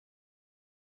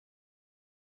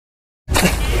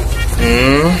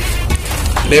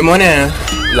മോനെ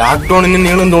லாக்டவுன்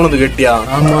நீங்களும் தோணுது கட்டியா?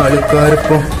 ஆமா அழுக்கா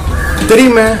இருப்போம்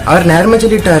தெரியுமே. அவர் நேர்மை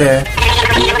சொல்லிட்டாரு.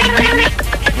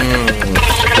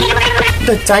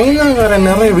 இந்த சைனாக்கார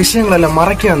நிறைய விஷயங்கள் எல்லாம்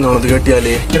மறைக்க தோணுது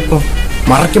கட்டியாலே இருப்போம்.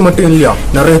 மறைக்க மட்டும் இல்லையா,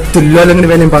 நிறைய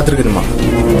தில்லாலங்கன்னு வேலையும் பாத்துருக்குதுமா.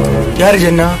 யாரு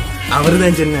சென்னா?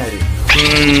 அவருதான் சென்னாரு.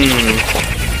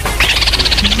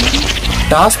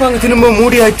 டாஸ்மாக் திரும்ப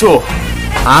மூடியாச்சோ?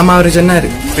 ஆமா அவரு சொன்னாரு.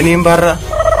 பின்னையும் பாடுறா.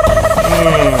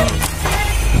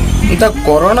 இந்த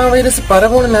கொரோனா வைரஸ்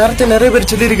பரவன நேரத்தை நிறைய பேர்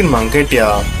சொல்லி இருக்கணுமா கேட்டியா?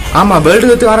 ஆமா வேர்ல்டு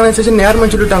ஹெல்த் ஆர்கனைசேஷன் நேர்மை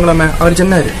சொல்லிட்டாங்களாமே அவர்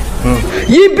சொன்னாரு.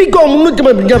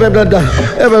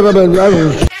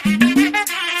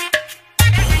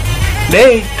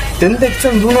 டேய் 10th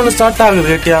எக்ஸாம் ஜூன் 1 ஸ்டார்ட் ஆகுது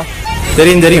கேட்டியா?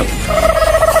 தெரியும் தெரியும்.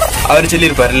 அவர்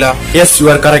சொல்லியிருப்பாருல்ல. S you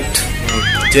are correct.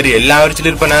 சரி எல்லாம் அவர்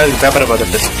சொல்லியிருப்பானே. பேப்பரை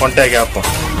பார்த்துட்டு கொண்டே கேட்போம்.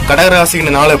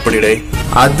 கடகராசிக்கு நாளை எப்படி டே?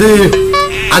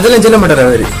 அதெல்லாம் சொல்ல மாட்டார்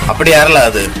அவரு. அப்படி யாரல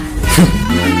அது?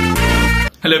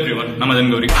 Hello everyone, I'm Madan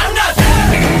Gowri.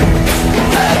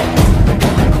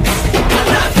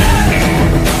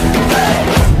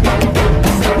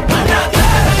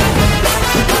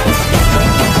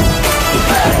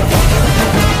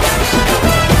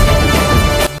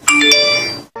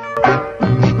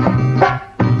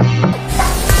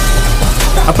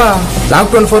 அப்பா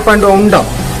லாக்டவுன் 4.0 உண்டா?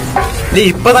 நீ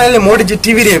இப்பதான் மோடிஜி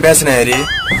டிவிலே பேசினாரு.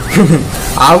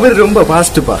 அவர் ரொம்ப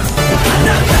பாஸ்ட்பா.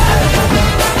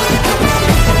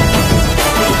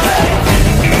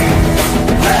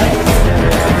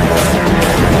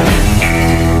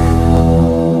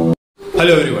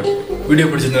 ஹலோ எவ்ரிவன், வீடியோ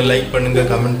பிடிச்சிருந்தா லைக் பண்ணுங்க,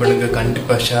 கமெண்ட் பண்ணுங்க,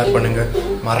 கண்டிப்பா ஷேர் பண்ணுங்க.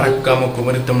 மறக்காம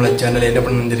குமரி தமிழ் சேனல் என்ன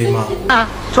பண்ணணும் தெரியுமா?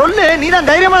 சொல்லு, நீதான்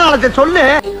தைரியமான ஆளத்தை சொல்லு.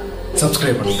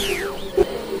 சப்ஸ்கிரைப் பண்ணுங்க.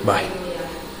 பாய்.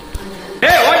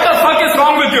 Hey, what the fuck is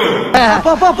wrong with you?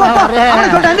 போ அவனை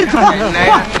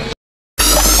சொல்லிட்டு